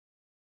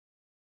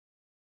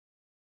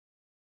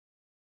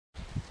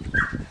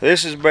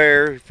This is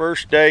Bear.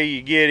 First day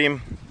you get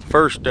him,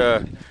 first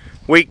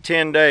week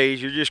 10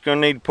 days, you're just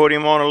going to need to put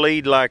him on a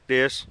lead like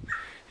this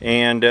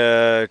and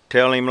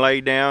tell him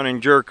lay down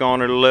and jerk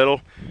on it a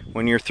little.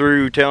 When you're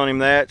through telling him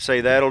that,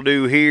 say that'll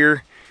do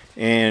here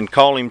and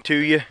call him to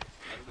you,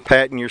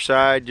 patting your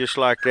side just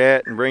like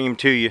that and bring him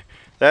to you.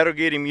 That'll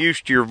get him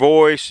used to your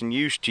voice and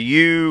used to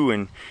you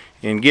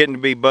and getting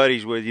to be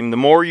buddies with him. The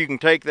more you can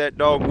take that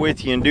dog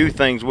with you and do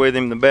things with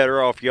him, the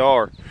better off you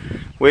are.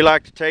 We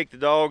like to take the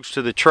dogs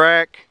to the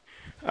track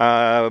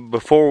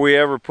before we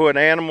ever put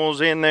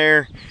animals in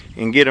there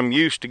and get them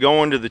used to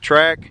going to the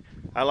track.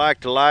 I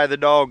like to lie the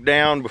dog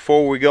down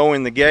before we go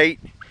in the gate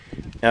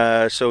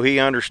so he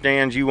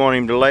understands you want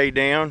him to lay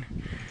down.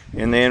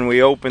 And then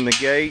we open the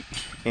gate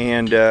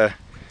and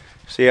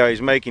see how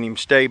he's making him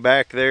stay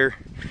back there.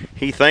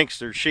 He thinks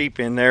there's sheep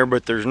in there,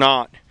 but there's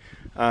not.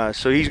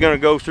 So he's going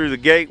to go through the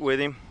gate with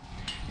him,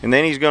 and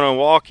then he's going to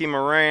walk him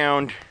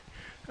around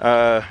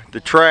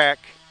the track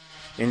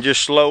and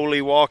just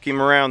slowly walk him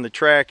around the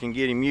track and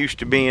get him used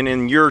to being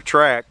in your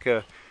track.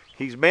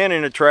 He's been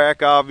in a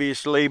track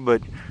obviously,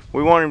 but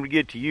we want him to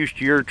get used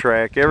to your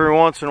track. Every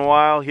once in a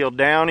while he'll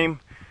down him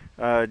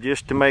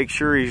just to make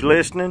sure he's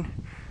listening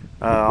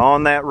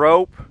on that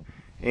rope,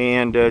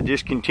 and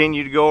just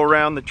continue to go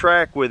around the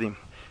track with him.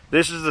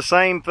 This is the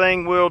same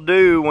thing we'll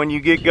do when you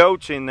get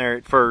goats in there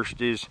at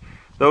first. Is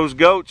those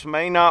goats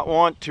may not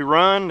want to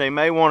run, they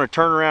may want to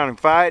turn around and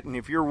fight, and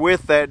if you're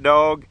with that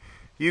dog,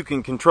 you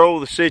can control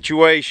the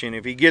situation.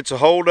 If he gets a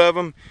hold of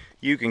them,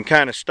 you can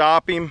kind of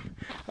stop him,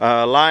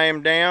 lie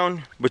him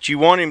down, but you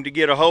want him to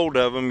get a hold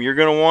of them. You're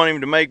going to want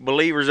him to make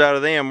believers out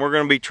of them. We're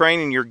going to be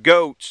training your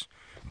goats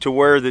to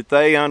where that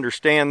they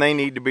understand they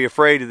need to be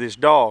afraid of this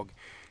dog.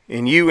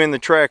 And you in the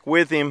track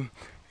with him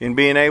and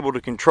being able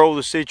to control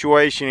the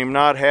situation and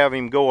not have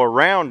him go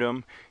around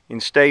them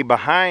and stay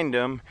behind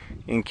them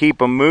and keep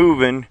them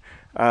moving,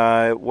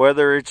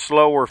 whether it's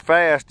slow or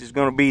fast, is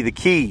going to be the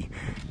key.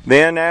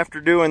 Then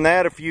after doing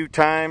that a few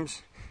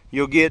times,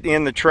 you'll get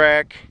in the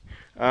track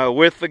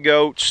with the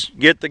goats,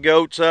 get the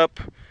goats up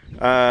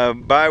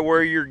by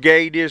where your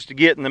gate is to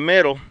get in the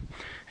middle,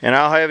 and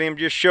I'll have him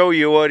just show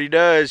you what he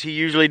does. He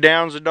usually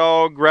downs the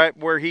dog right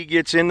where he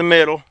gets in the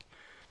middle,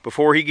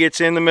 before he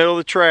gets in the middle of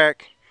the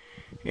track,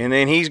 and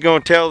then he's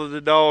going to tell the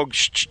dog,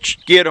 shh, shh, shh,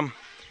 get him,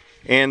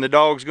 and the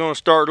dog's going to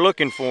start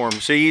looking for him.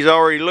 See, he's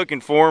already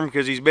looking for him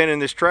because he's been in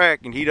this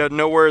track and he doesn't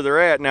know where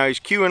they're at. Now he's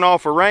cueing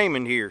off of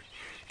Raymond here,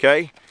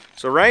 okay?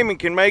 So Raymond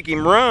can make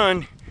him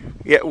run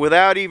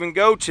without even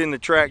goats in the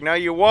track. Now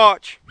you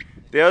watch.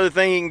 The other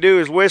thing he can do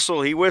is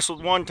whistle. He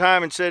whistled one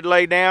time and said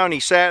lay down. He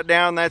sat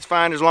down. That's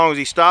fine as long as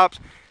he stops.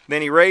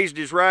 Then he raised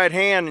his right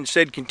hand and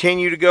said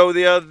continue to go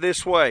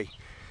this way.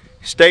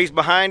 Stays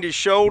behind his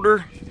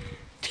shoulder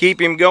to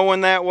keep him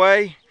going that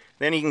way.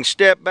 Then he can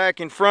step back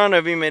in front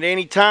of him at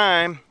any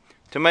time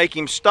to make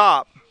him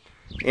stop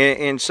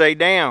and say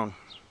down.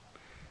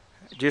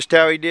 Just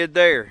how he did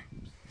there.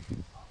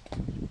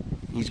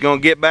 He's going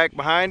to get back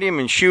behind him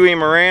and shoo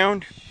him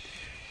around.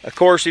 Of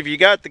course, if you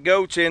got the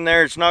goats in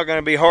there, it's not going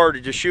to be hard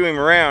to just shoo him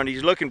around.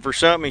 He's looking for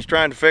something. He's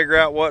trying to figure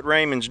out what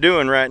Raymond's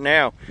doing right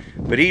now.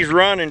 But he's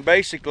running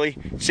basically.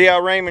 See how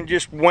Raymond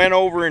just went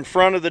over in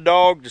front of the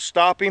dog to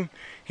stop him?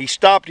 He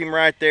stopped him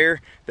right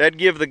there. That'd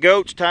give the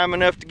goats time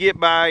enough to get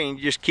by and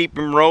just keep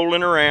him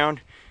rolling around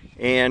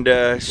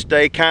and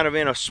stay kind of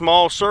in a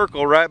small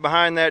circle right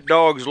behind that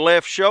dog's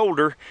left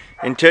shoulder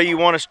until you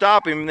want to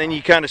stop him. And then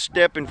you kind of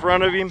step in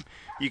front of him.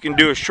 You can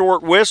do a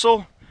short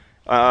whistle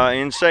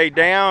and say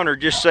down, or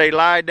just say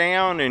lie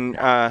down. And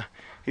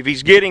if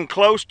he's getting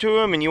close to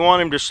him and you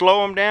want him to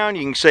slow him down,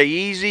 you can say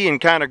easy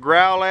and kind of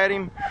growl at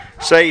him,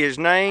 say his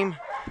name.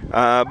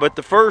 But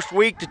the first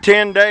week to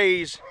 10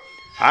 days,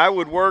 I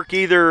would work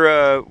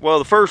either, well,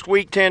 the first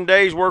week, 10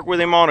 days, work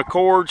with him on a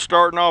cord,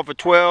 starting off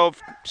a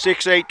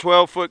 6, 8,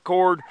 12-foot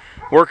cord,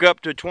 work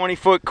up to a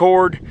 20-foot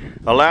cord,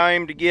 allow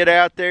him to get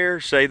out there,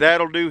 say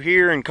that'll do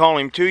here and call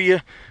him to you,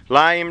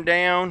 lie him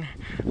down,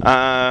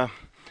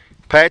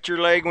 pat your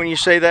leg when you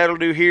say that'll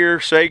do here,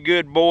 say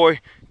good boy,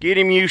 get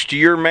him used to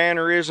your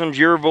mannerisms,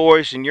 your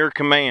voice, and your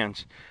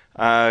commands.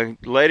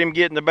 Let him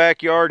get in the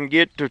backyard and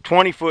get to a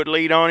 20-foot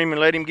lead on him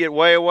and let him get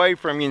way away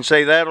from you and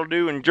say that'll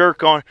do and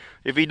jerk on it.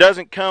 If he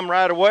doesn't come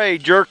right away,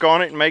 jerk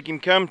on it and make him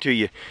come to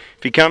you.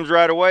 If he comes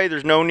right away,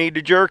 there's no need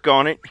to jerk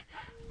on it.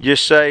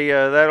 Just say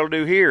that'll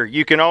do here.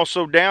 You can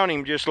also down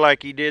him just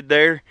like he did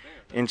there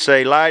and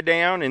say lie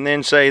down and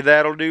then say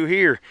that'll do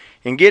here.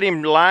 And get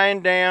him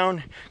lying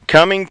down,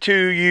 coming to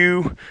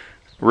you,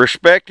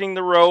 respecting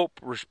the rope,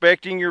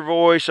 respecting your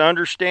voice,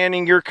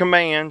 understanding your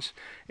commands.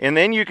 And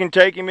then you can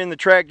take him in the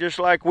track just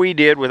like we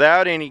did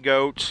without any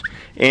goats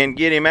and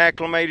get him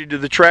acclimated to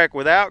the track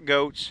without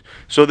goats,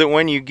 so that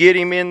when you get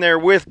him in there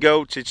with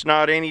goats, it's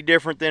not any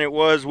different than it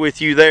was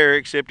with you there,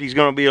 except he's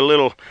going to be a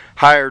little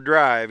higher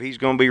drive. He's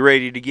going to be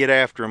ready to get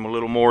after him a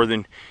little more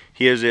than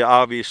he is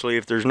obviously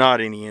if there's not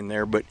any in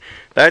there. But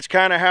that's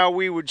kind of how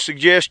we would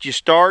suggest you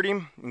start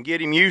him and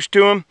get him used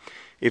to him.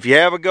 If you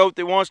have a goat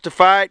that wants to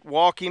fight,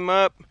 walk him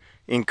up,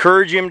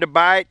 encourage him to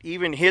bite,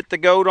 even hit the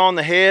goat on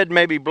the head,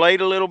 maybe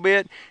blade a little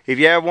bit. If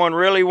you have one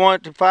really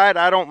want to fight,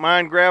 I don't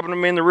mind grabbing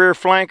them in the rear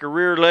flank or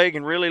rear leg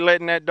and really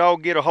letting that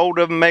dog get a hold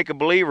of them, make a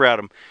believer out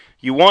of them.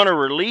 You want to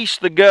release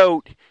the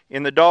goat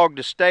and the dog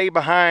to stay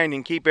behind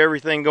and keep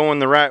everything going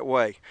the right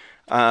way.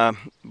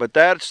 But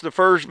that's the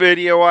first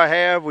video I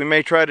have. We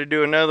may try to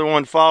do another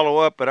one follow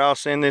up, but I'll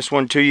send this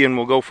one to you and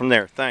we'll go from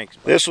there. Thanks.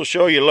 This will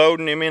show you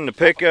loading him in the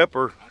pickup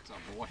or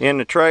in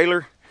the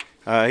trailer.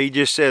 He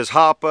just says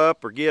hop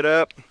up or get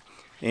up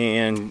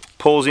and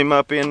pulls him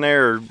up in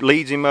there or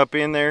leads him up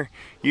in there.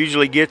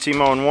 Usually gets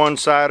him on one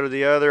side or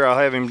the other. I'll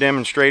have him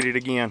demonstrate it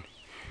again.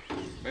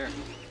 Bear,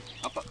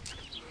 hop up.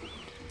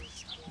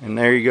 And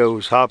there he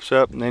goes, hops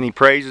up, and then he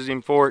praises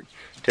him for it,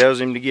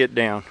 tells him to get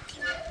down.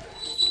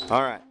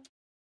 All right.